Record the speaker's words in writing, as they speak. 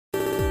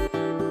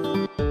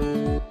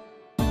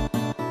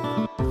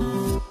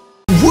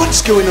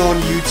What's going on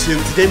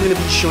YouTube? Today I'm going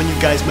to be showing you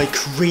guys my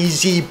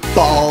crazy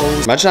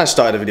balls. Imagine I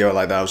started a video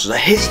like that. I was just like,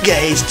 hey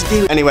guys,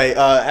 today. Anyway,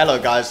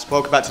 hello guys.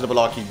 Welcome back to the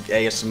Balarke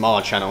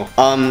ASMR channel.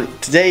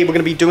 Today we're going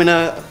to be doing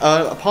a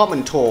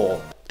apartment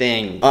tour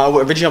thing.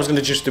 Originally I was going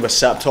to just do a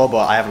setup tour,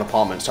 but I have an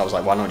apartment, so I was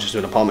like, why not just do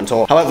an apartment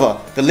tour? However,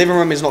 the living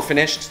room is not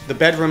finished. The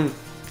bedroom,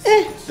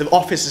 the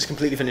office is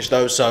completely finished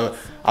though, so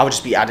I would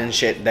just be adding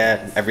shit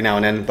there every now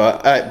and then.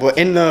 But we're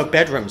in the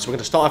bedroom, so we're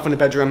going to start off in the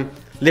bedroom,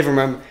 living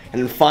room,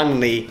 and then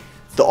finally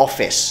the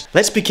office.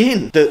 Let's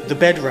begin. The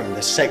bedroom,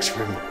 the sex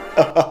room.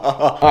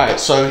 Alright,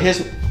 so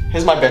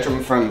here's my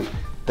bedroom from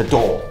the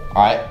door,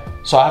 alright?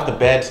 So I have the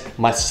bed,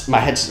 my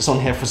headset's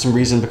on here for some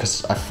reason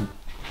because I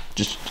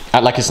just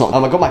act like it's not.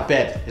 I got my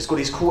bed. It's got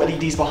these cool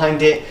LEDs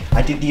behind it.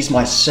 I did these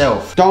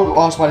myself. Don't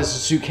ask why there's a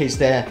suitcase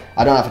there.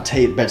 I don't have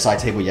a bedside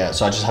table yet,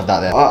 so I just have that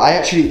there.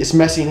 It's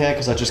messy in here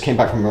because I just came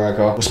back from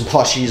America with some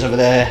plushies over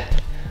there.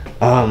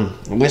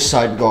 On this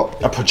side, we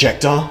got a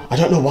projector. I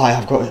don't know why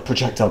I've got a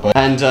projector, but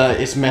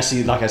it's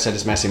messy. Like I said,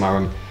 it's messy in my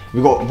room.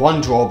 We got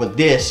one drawer, but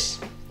this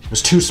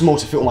was too small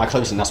to fit all my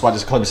clothes in. That's why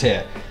there's clothes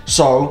here.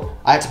 So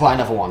I had to buy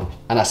another one,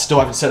 and I still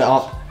haven't set it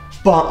up.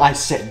 But I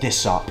set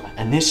this up,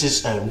 and this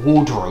is a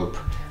wardrobe.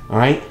 All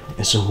right,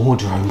 it's a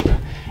wardrobe.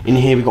 In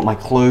here, we got my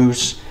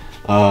clothes,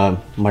 my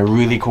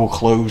really cool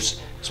clothes,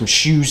 some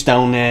shoes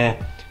down there,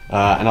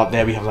 and up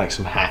there we have like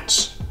some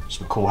hats,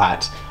 some cool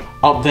hats.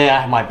 Up there, I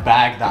have my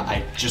bag that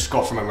I just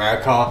got from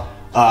America.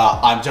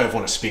 I don't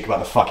want to speak about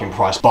the fucking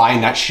price.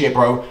 Buying that shit,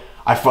 bro,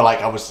 I felt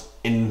like I was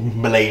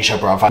in Malaysia,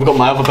 bro. I've got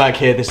my other bag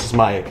here. This is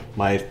my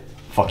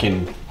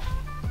fucking,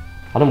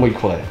 I don't know what you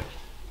call it.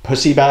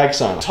 Pussy bag,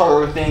 so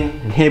Toro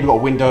thing. And here we got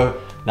a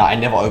window that I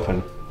never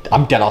open.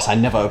 I'm dead ass, I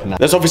never open that.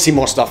 There's obviously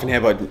more stuff in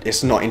here, but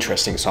it's not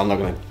interesting, so I'm not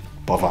gonna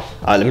bother.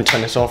 Alright, let me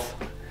turn this off.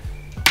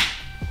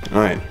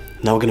 Alright.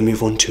 Now we're gonna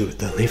move on to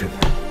the living room.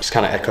 It's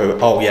kind of echo.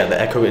 Oh yeah, the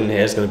echo in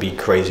here is gonna be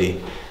crazy.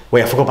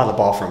 Wait, I forgot about the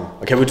bathroom.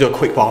 Okay, we'll do a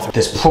quick bathroom.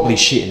 There's probably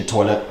shit in the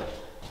toilet.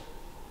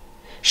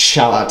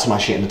 Shout out to my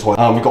shit in the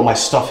toilet. We've got my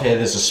stuff here.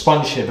 There's a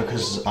sponge here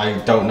because I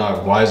don't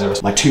know. Why is there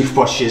my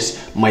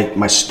toothbrushes,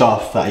 my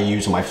stuff that I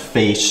use on my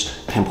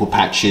face, pimple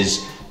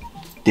patches.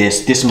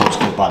 This smells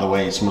good, by the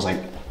way. It smells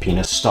like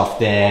penis. Stuff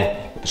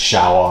there, the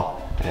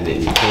shower, and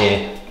in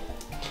here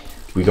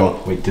we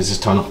got, wait, does this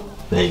turn on?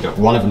 There you go.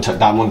 One of them,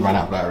 that one ran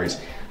out of batteries.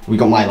 We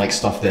got my like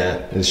stuff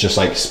there. It's just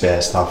like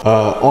spare stuff.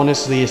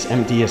 Honestly, it's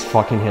empty as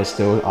fucking here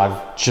still.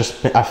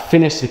 I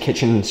finished the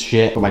kitchen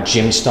shit. Got my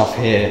gym stuff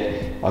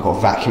here. I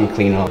got vacuum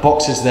cleaner.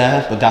 Boxes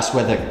there, but that's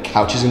where the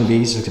couch is gonna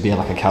be. So it's gonna be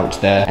like a couch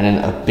there, and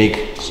then a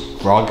big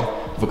rug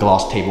with a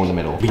glass table in the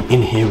middle.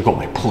 In here, we got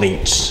my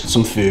plates,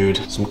 some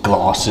food, some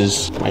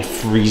glasses, my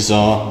freezer.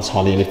 There's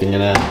hardly anything in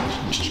there.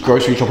 Just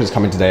grocery shopping is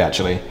coming today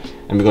actually,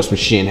 and we got some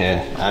shit in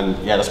here. And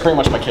yeah, that's pretty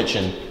much my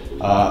kitchen.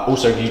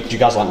 Also, do you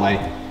guys like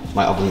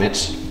my oven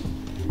mitts?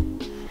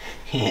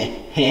 Yeah.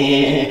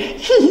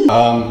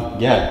 Oh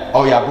yeah,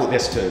 I bought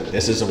this too.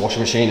 This is a washing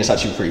machine. It's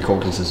actually pretty cool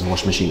because it's a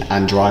washing machine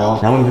and dryer.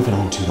 Now we're moving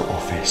on to the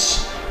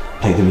office.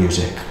 Play the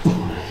music.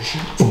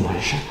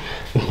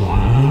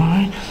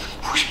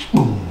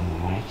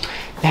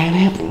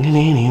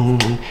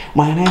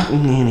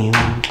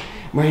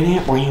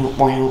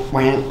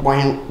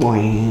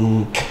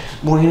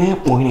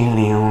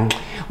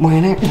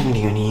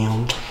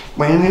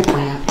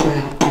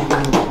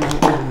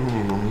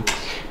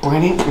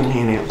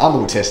 I'm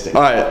autistic.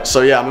 Alright,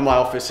 so yeah, I'm in my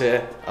office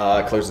here.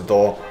 Close the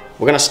door.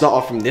 We're gonna start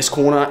off from this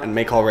corner and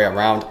make our way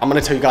around. I'm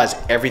gonna tell you guys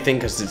everything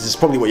because this is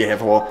probably what you're here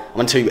for. I'm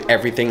gonna tell you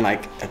everything,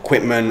 like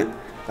equipment,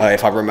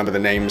 if I remember the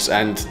names,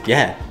 and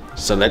yeah.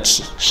 So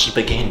let's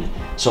begin.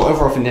 So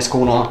over off in this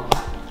corner,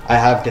 I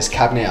have this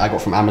cabinet I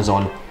got from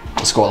Amazon.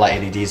 It's got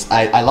like LEDs.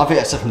 I love it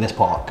except from this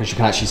part because you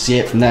can actually see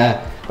it from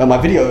there. But my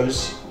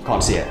videos,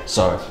 can't see it,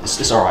 so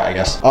it's alright, I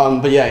guess.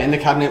 But yeah, in the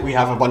cabinet we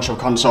have a bunch of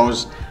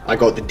consoles. I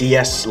got the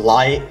DS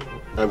Lite,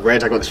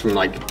 red. I got this from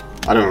like,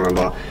 I don't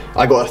remember.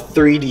 I got a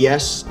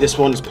 3DS. This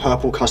one's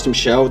purple custom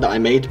shell that I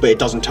made, but it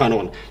doesn't turn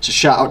on. So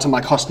shout out to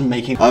my custom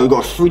making. We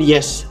got a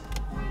 3DS,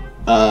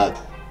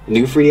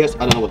 new 3DS. I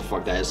don't know what the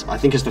fuck that is. I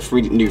think it's the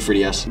new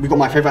 3DS. We got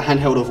my favorite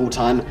handheld of all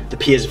time, the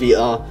PS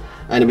Vita,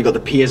 and then we got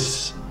the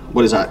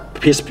what is that?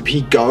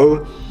 PSP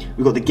Go.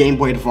 We got the Game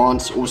Boy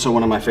Advance, also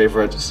one of my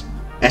favorites.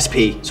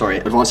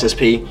 Advanced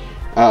SP.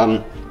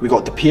 We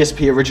got the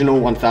PSP original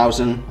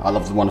 1000. I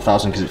love the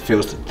 1000 because it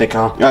feels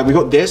thicker. We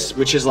got this,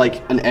 which is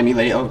like an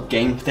emulator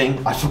game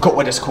thing. I forgot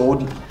what it's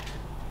called.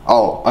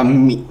 Oh,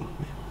 Miu.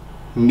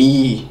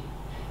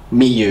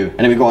 And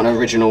then we got an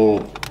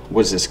original,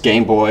 what is this,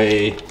 Game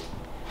Boy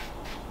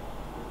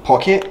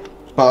Pocket.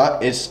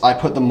 But I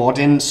put the mod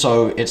in,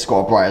 so it's got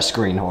a brighter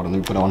screen. Hold on, let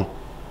me put it on.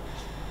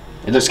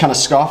 It looks kind of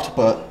scuffed,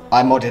 but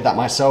I modded that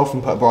myself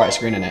and put a brighter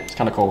screen in it. It's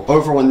kind of cool.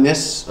 Over on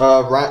this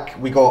rack,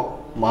 we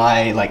got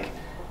my like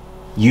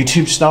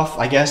YouTube stuff,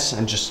 I guess,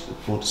 and just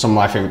some of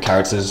my favorite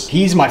characters.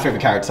 He's my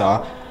favorite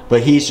character,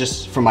 but he's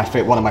just from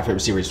one of my favorite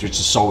series, which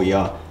is Soul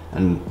Eater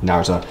and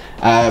Naruto.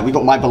 We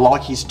got my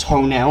Balarke's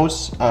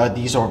toenails.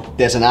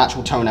 There's an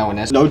actual toenail in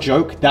this. No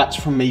joke, that's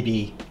from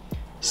maybe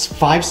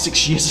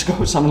 5-6 years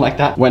ago, something like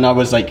that, when I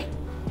was like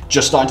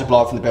just starting to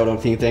blow up from the build-on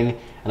thing,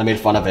 and I made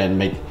fun of it and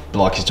made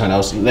Balarke's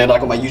toenails. And then I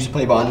got my YouTube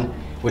play button,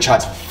 which I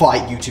had to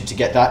fight YouTube to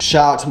get that.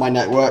 Shout out to my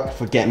network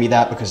for getting me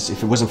that, because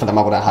if it wasn't for them,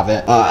 I wouldn't have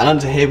it. And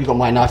under here, we got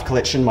my knife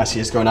collection, my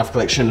CSGO knife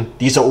collection.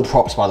 These are all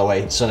props, by the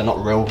way, so they're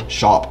not real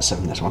sharp,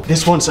 except for this one.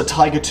 This one's a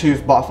tiger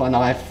tooth butterfly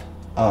knife,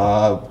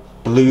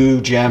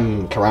 blue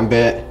gem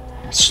karambit,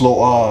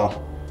 slaughter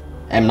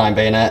M9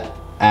 bayonet,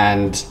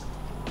 and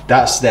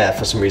that's there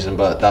for some reason,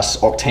 but that's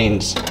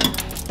Octane's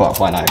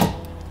butterfly knife.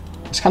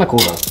 It's kind of cool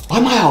though. Why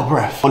am I out of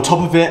breath? On top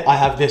of it, I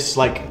have this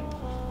like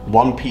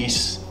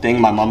one-piece thing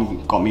my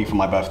mum got me for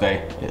my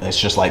birthday. It's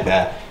just like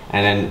there.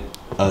 And then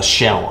a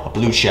shell, a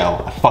blue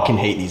shell. I fucking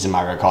hate these in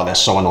Mario Kart, they're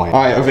so annoying.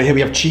 All right, over here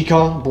we have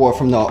Chica, bought her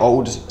from the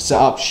old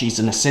setup. She's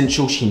an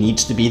essential, she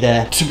needs to be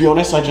there. To be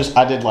honest, I just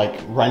added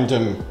like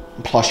random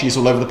plushies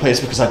all over the place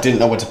because I didn't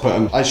know where to put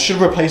them. I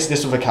should replace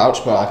this with a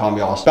couch, but I can't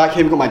be arsed. Back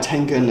here we got my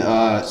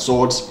Tengen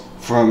swords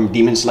from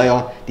Demon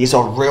Slayer. These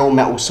are real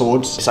metal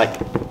swords. It's like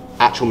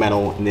actual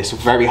metal in this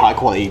very high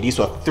quality. These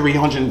were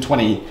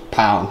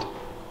 £320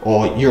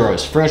 or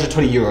euros,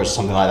 320 euros,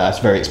 something like that. It's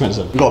very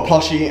expensive. We got a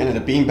plushie and then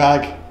a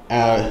beanbag.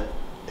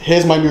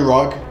 Here's my new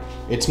rug.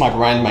 It's my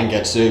brand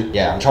Mangetsu.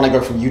 Yeah, I'm trying to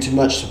go from YouTube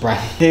merch to brand.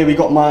 Here we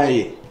got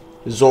my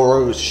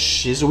Zoro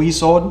Shizui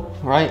sword,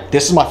 right?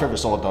 This is my favorite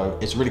sword though.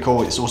 It's really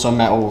cool. It's also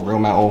metal, real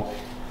metal.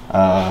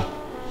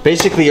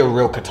 Basically a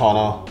real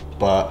katana,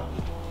 but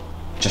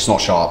just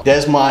not sharp.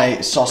 There's my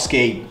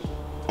Sasuke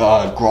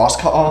grass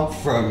cutter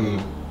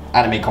from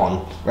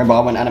AnimeCon. Remember I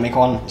went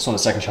AnimeCon? It's on the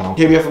second channel.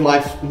 Here we have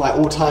my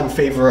all-time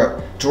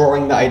favorite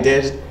drawing that I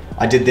did.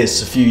 I did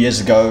this a few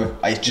years ago.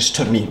 It just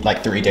took me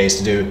like 3 days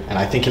to do, and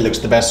I think it looks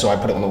the best, so I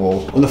put it on the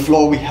wall. On the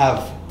floor we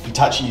have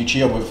Itachi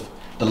Uchiha with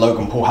the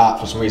Logan Paul hat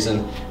for some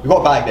reason. We've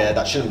got a bag there,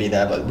 that shouldn't be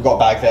there, but we've got a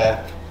bag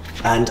there.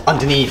 And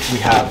underneath we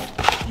have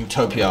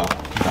Utopia,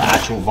 the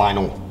actual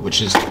vinyl,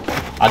 which is,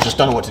 I just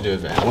don't know what to do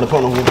with it. I want to put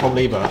it on the wall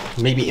probably, but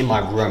maybe in my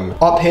room.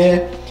 Up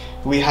here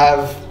we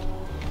have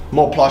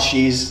more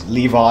plushies,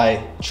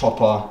 Levi,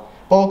 Chopper,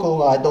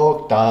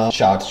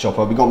 shout out to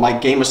Chopper. We got my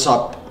Gamer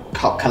Sub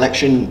cup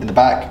collection in the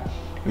back.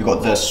 We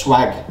got the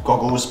swag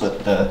goggles,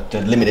 but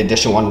the limited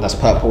edition one, that's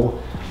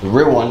purple. The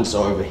real ones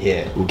are over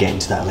here. We'll get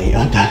into that later.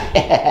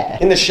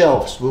 In the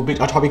shelves, I'll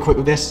try to be quick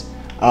with this.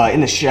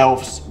 In the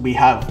shelves, we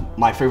have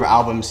my favorite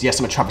albums. Yes,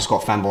 I'm a Travis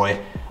Scott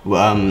fanboy.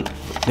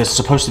 This is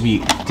supposed to be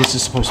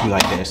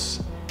like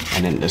this,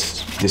 and then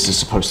this is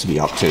supposed to be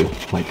up to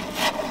like,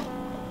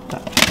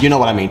 you know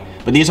what I mean.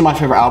 But these are my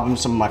favorite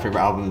albums, some of my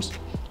favorite albums.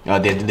 They're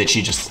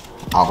literally just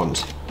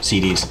albums,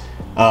 CDs.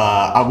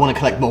 I want to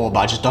collect more, but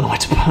I just don't know where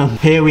to put them.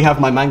 Here we have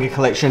my manga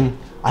collection.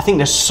 I think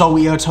there's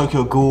Soya,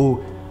 Tokyo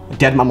Ghoul,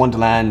 Deadman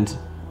Wonderland,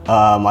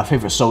 my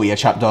favorite Soya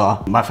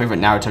chapter, my favorite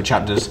Naruto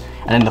chapters,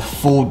 and then the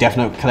full Death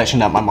Note collection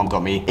that my mom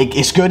got me.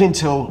 It's good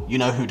until you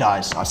know who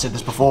dies. I've said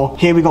this before.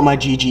 Here we got my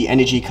GG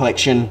Energy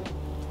collection.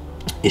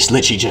 It's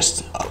literally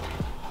just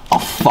a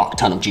fuck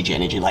ton of GG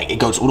Energy. Like, it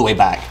goes all the way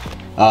back.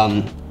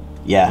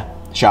 Yeah,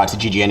 shout out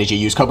to GG Energy,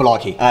 use code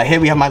Balarke. Here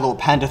we have my little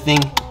panda thing.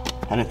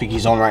 I don't think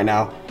he's on right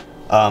now.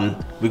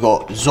 We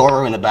got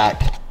Zoro in the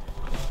back,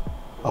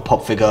 a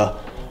pop figure.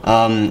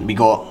 We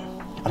got,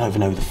 I don't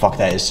even know who the fuck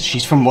that is.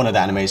 She's from one of the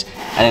animes.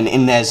 And then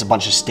in there's a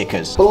bunch of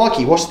stickers.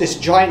 Balarke, what's this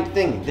giant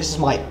thing? This is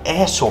my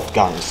airsoft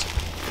guns.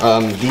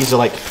 These are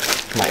like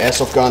my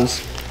airsoft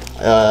guns.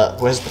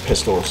 Where's the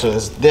pistol? So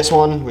there's this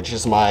one, which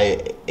is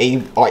my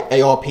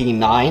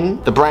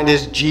ARP9. The brand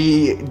is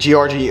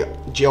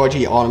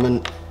GRG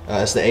Armament.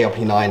 It's the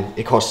ARP9.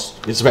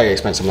 It's very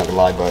expensive, I'm not gonna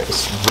lie, but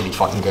it's really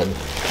fucking good.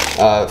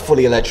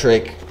 Fully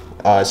electric,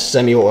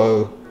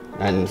 semi-auto,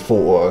 and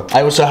full auto.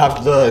 I also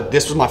have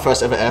this was my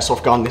first ever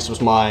airsoft gun. This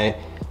is my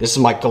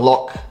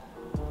Glock,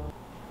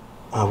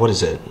 what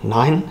is it,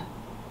 9?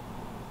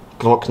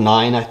 Glock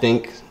 9, I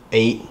think,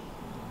 8.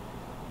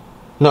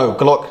 No,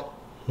 Glock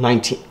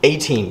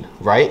 18,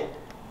 right?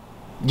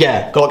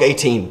 Yeah, Glock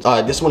 18.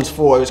 This one's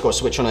 4, it's got a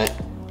switch on it.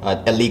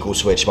 A legal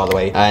switch, by the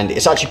way, and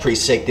it's actually pretty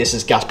sick. This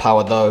is gas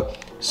powered though,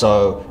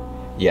 so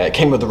yeah, it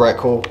came with the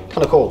reticle,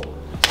 kind of cool.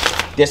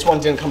 This one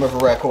didn't come with a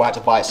reticle, I had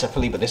to buy it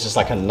separately, but this is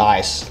like a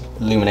nice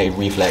illuminated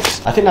reflex.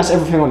 I think that's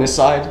everything on this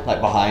side,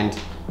 like behind.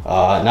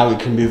 Now we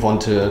can move on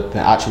to the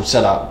actual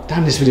setup.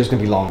 Damn, this video's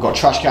gonna be long. Got a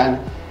trash can.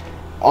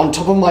 On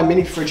top of my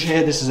mini fridge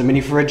here, this is a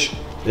mini fridge.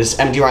 This is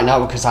empty right now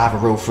because I have a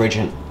real fridge,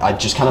 and I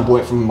just kind of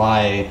bought it from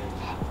my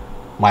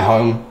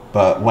home.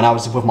 But when I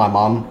was with my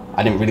mom,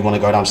 I didn't really want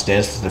to go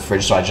downstairs to the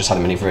fridge, so I just had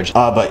a mini fridge.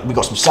 But we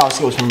got some sour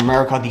Skittles from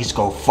America. These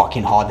go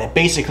fucking hard. They're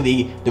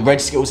basically the red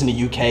Skittles in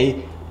the UK,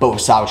 but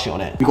with sour shit on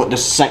it. We got the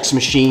Sex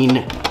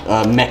Machine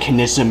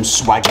mechanism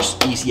swag,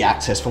 just easy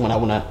access for when I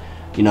want to,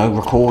 you know,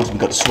 record. We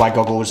got the swag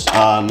goggles,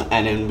 and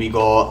then we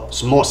got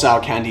some more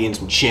sour candy and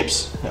some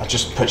chips. I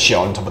just put shit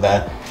on top of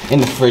there. In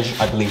the fridge,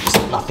 I believe there's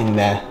nothing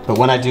there, but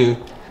when I do,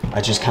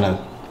 I just kind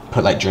of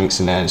put like drinks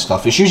in there and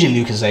stuff. It's usually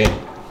Lucozade.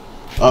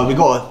 We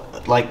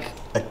got like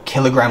a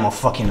kilogram of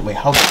fucking, wait,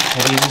 how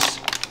heavy is this?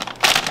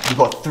 We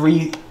got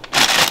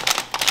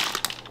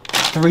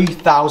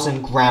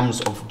 3,000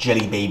 grams of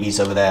jelly babies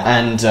over there.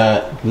 And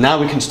now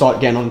we can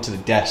start getting onto the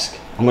desk.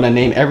 I'm gonna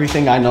name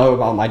everything I know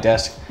about my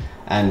desk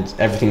and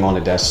everything on the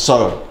desk.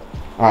 So,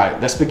 all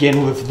right, let's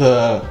begin with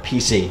the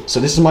PC. So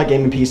this is my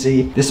gaming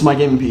PC. This is my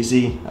gaming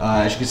PC.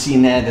 As you can see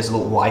in there, there's a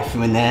little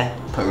waifu in there.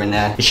 Put her in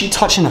there. Is she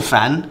touching a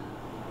fan?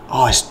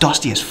 Oh, it's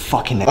dusty as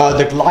fucking.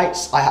 The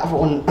lights I have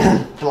on,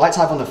 the lights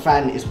I have on the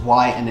fan is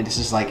white, and then this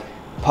is like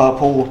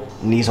purple,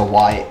 and these are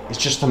white. It's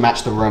just to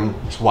match the room.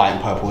 It's white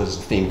and purple. There's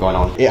a theme going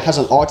on. It has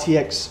an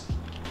RTX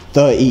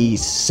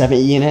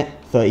 3070 in it,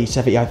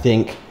 3070 I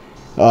think.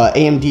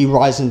 AMD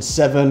Ryzen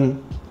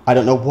 7. I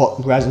don't know what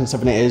Ryzen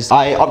 7 it is.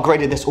 I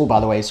upgraded this all, by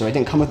the way, so it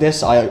didn't come with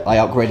this. I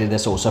upgraded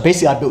this all. So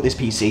basically I built this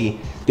PC.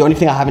 The only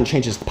thing I haven't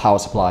changed is the power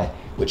supply,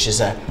 which is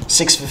a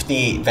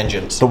 650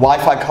 Vengeance. The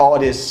Wi-Fi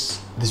card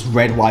is this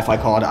red Wi-Fi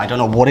card. I don't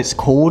know what it's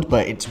called,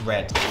 but it's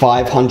red.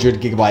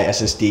 500 gigabyte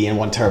SSD and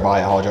 1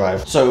 terabyte hard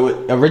drive.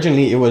 So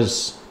originally it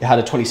had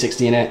a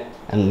 2060 in it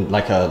and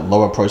like a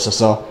lower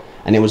processor.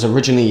 And it was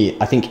originally,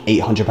 I think,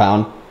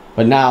 £800.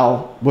 But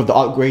now with the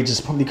upgrades,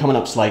 it's probably coming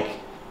up to like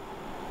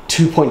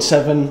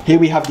 2.7. Here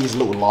we have these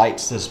little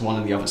lights. There's one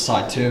on the other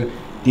side too.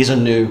 These are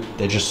new.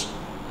 They just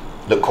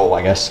look cool,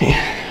 I guess.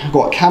 I've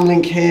got a cam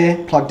link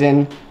here plugged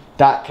in.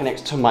 That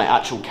connects to my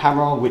actual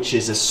camera, which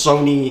is a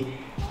Sony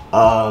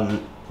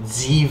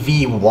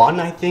ZV-1,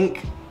 I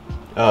think.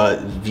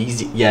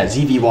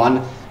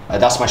 ZV-1.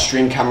 That's my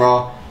stream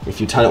camera.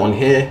 If you turn it on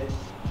here,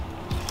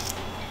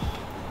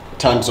 it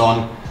turns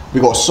on. We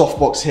got a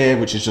softbox here,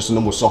 which is just a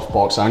normal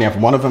softbox. I only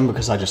have one of them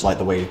because I just like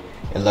the way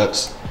it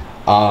looks.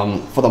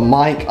 For the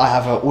mic, I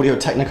have an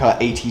Audio-Technica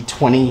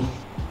 8020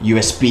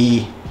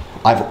 USB.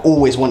 I've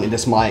always wanted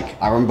this mic.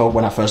 I remember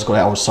when I first got it,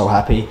 I was so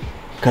happy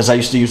because I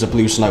used to use a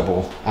Blue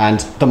Snowball. And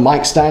the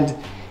mic stand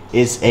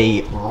is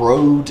a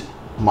Rode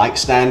mic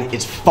stand.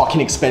 It's fucking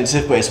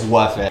expensive, but it's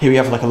worth it. Here we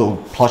have like a little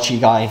plushie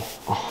guy.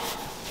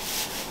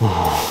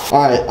 All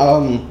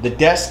right, the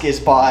desk is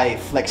by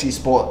Flexi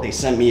Sport. They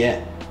sent me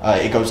it.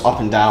 It goes up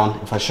and down.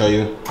 If I show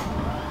you,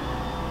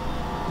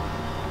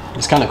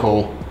 it's kind of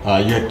cool.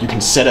 You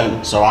can set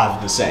them, so I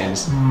have the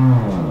settings.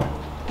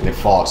 And it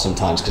farts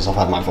sometimes because I've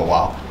had mine for a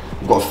while.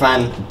 We've got a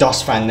fan,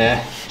 dust fan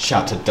there.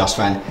 Shout out to dust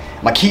fan.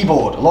 My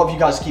keyboard. A lot of you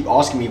guys keep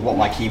asking me what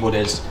my keyboard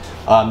is.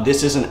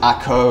 This is an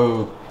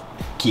Acco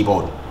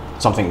keyboard.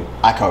 Something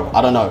Acco.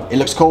 I don't know. It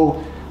looks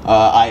cool.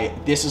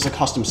 This is a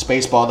custom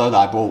spacebar though that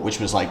I bought, which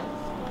was like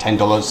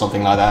 $10,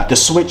 something like that. The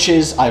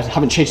switches, I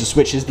haven't changed the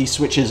switches. These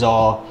switches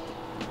are,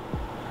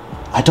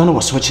 I don't know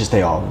what switches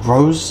they are.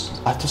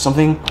 Rose after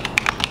something.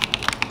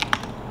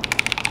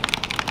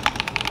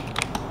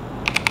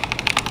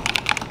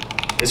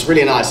 It's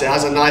really nice. It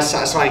has a nice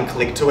satisfying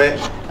click to it.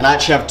 And I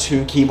actually have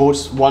two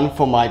keyboards. One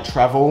for my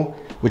travel,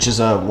 which is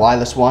a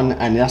wireless one,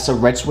 and that's a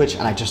red switch,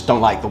 and I just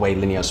don't like the way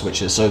linear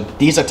switches. So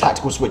these are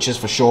tactical switches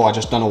for sure. I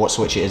just don't know what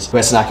switch it is, but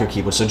it's an Acco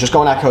keyboard. So just go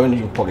on Acco and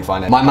you'll probably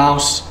find it. My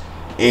mouse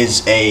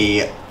is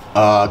a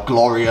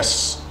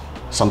Glorious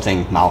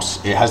something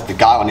mouse. It has the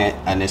guy on it,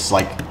 and it's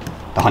like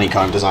the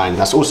honeycomb design.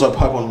 That's also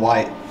purple and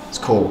white. It's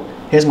cool.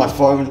 Here's my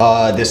phone.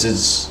 This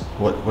is,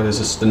 what is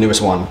this? The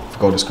newest one. I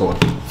forgot what it's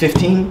called.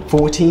 15,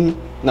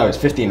 14? No, it's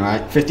 15,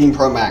 right? 15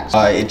 Pro Max.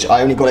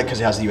 I only got it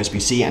because it has the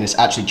USB-C and it's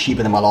actually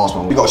cheaper than my last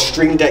one. We got a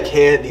Stream Deck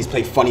here. These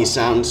play funny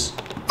sounds.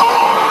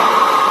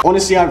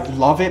 Honestly, I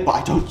love it, but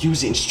I don't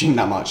use it in stream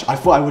that much. I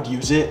thought I would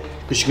use it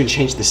because you can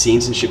change the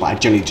scenes and shit, but I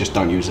generally just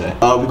don't use it.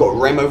 We got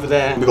Rem over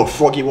there. We got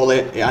Froggy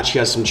Wallet. It actually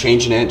has some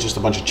change in it, just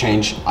a bunch of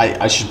change.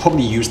 I should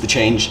probably use the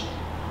change,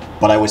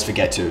 but I always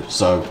forget to,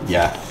 so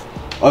yeah.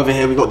 Over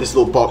here, we got this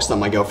little box that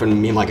me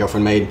and my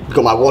girlfriend made. We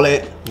got my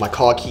wallet, my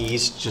car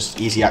keys,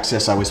 just easy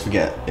access. I always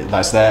forget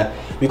that's there.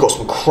 We got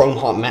some Chrome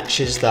Heart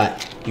matches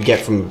that you get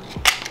from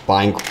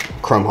buying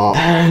Chrome Heart.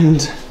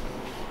 And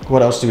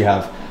what else do we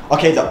have?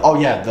 Okay,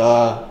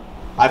 I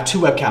have two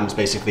webcams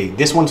basically.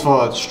 This one's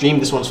for stream,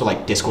 this one's for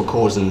like Discord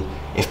calls, and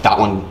if that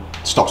one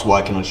stops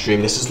working on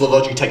stream. This is the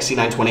Logitech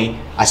C920.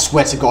 I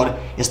swear to God,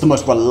 it's the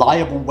most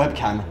reliable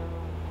webcam.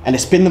 And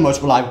it's been the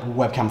most reliable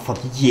webcam for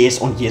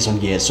years on years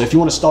on years. So if you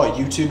want to start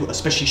YouTube,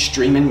 especially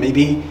streaming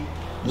maybe,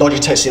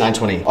 Logitech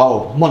C920.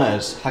 Oh,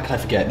 monitors, how can I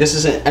forget? This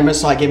is an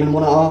MSI gaming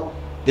monitor.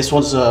 This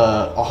one's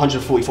a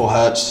 144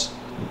 Hertz,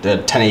 the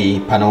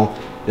 1080 panel.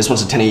 This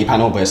one's a 1080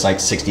 panel, but it's like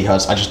 60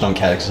 Hertz. I just don't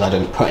care because I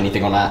don't put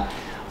anything on that.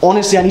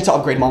 Honestly, I need to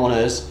upgrade my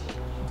monitors,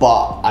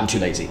 but I'm too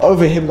lazy.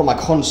 Over here, we've got my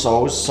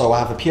consoles. So I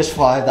have a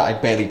PS5 that I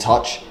barely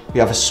touch. We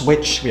have a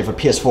Switch, we have a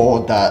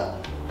PS4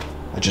 that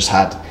I just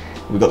had.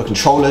 We've got the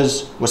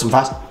controllers with some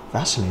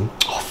Vaseline.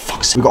 Oh,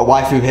 fuck's sake. We've got a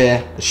waifu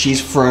here.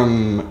 She's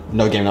from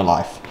No Game No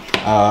Life.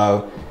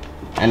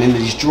 And in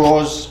these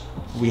drawers,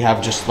 we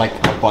have just like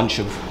a bunch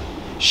of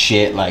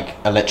shit, like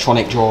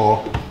electronic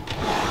drawer,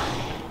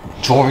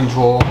 drawing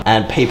drawer,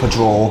 and paper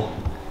drawer.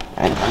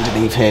 And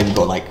underneath here, we've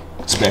got like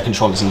spare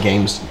controllers and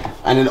games.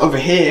 And then over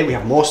here, we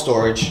have more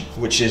storage,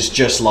 which is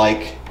just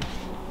like,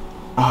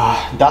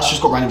 that's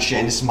just got random shit,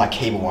 and this is my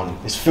cable one.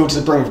 It's filled to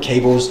the brim with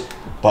cables,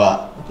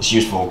 but it's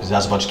useful because it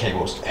has a bunch of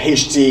cables.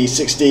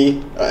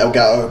 HD60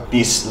 Elgato.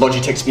 These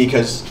Logitech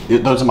speakers,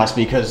 those are my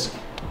speakers.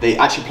 They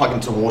actually plug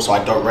into the wall, so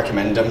I don't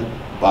recommend them,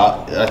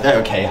 but they're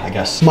okay, I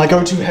guess. My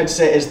go-to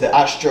headset is the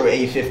Astro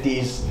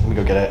A50s. Let me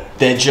go get it.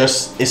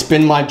 It's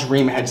been my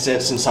dream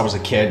headset since I was a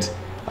kid.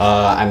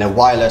 And they're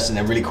wireless and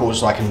they're really cool,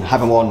 so I can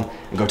have them on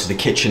and go to the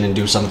kitchen and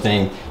do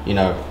something, you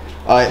know.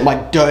 My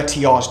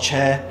dirty ass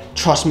chair,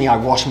 trust me, I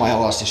wash my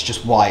ass, it's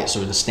just white,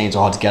 so the stains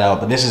are hard to get out.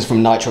 But this is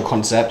from Nitro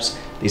Concepts.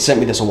 They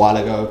sent me this a while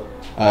ago.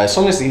 It's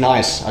honestly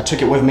nice. I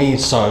took it with me,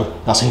 so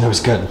that's how you know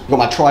it's good. I've got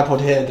my tripod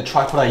here. The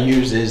tripod I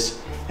use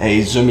is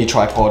a Zoomy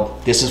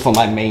tripod. This is for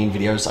my main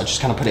videos. I just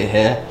kind of put it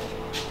here.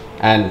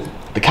 And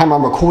the camera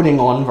I'm recording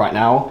on right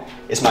now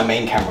is my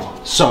main camera.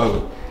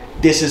 So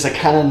this is a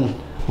Canon,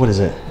 what is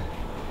it?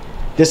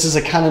 This is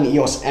a Canon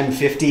EOS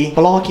M50.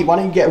 Balarke, why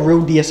don't you get a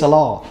real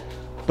DSLR?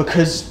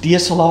 Because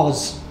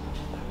DSLRs,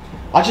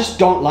 I just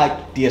don't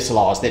like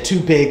DSLRs. They're too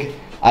big.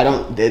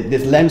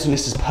 The lens on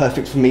this is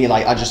perfect for me.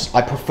 Like,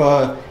 I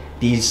prefer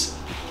these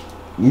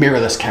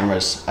mirrorless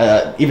cameras.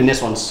 Even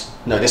this one's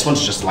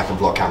just like a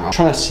vlog camera. I'm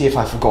trying to see if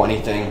I forgot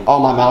anything. Oh,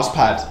 my mouse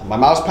pad. My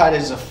mouse pad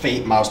is a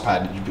Fate mouse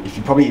pad. If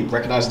you probably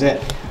recognized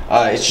it.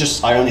 It's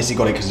just, I honestly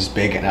got it because it's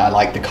big and I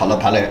like the color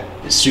palette.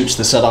 It suits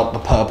the setup, the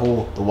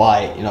purple, the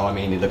white, you know what I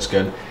mean? It looks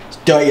good. It's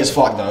dirty as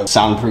fuck though.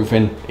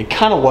 Soundproofing. It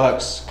kind of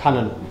works,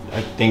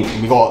 I think.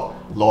 We got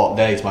Law up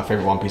there, he's my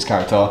favorite One Piece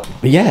character.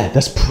 But yeah,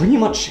 that's pretty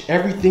much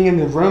everything in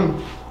the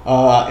room.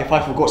 If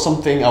I forgot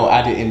something, I'll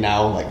add it in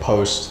now, like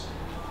post.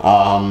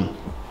 But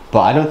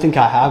I don't think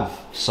I have,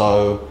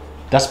 so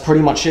that's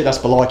pretty much it. That's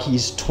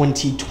Balarke's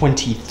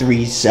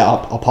 2023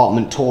 setup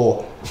apartment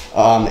tour.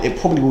 It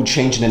probably will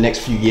change in the next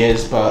few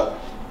years, but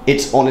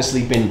it's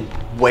honestly been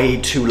way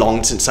too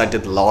long since I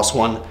did the last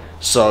one.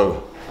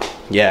 So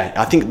yeah,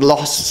 I think the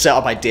last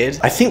setup I did,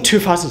 I think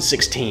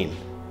 2016,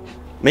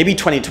 maybe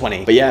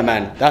 2020. But yeah,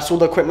 man, that's all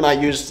the equipment I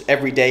use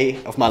every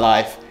day of my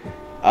life.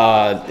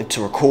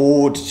 To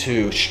record,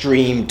 to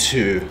stream,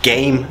 to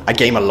game. I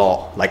game a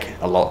lot, like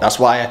a lot. That's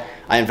why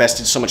I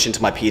invested so much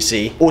into my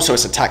PC. Also,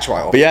 it's a tax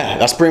write-off. But yeah,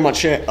 that's pretty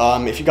much it.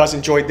 If you guys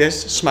enjoyed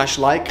this, smash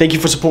like. Thank you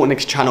for supporting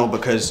this channel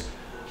because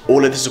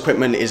all of this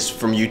equipment is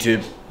from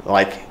YouTube,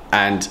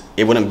 and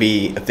it wouldn't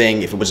be a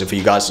thing if it wasn't for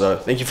you guys. So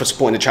thank you for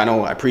supporting the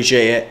channel. I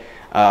appreciate it.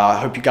 I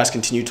hope you guys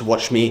continue to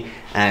watch me,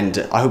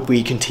 and I hope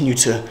we continue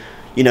to,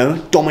 you know,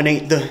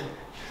 dominate the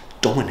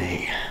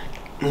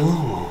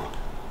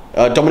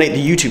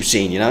YouTube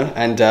scene, you know,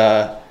 and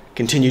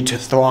continue to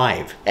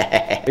thrive.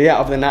 But yeah,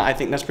 other than that, I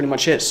think that's pretty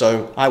much it.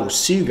 So I will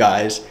see you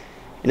guys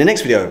in the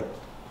next video.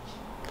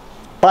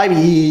 Bye.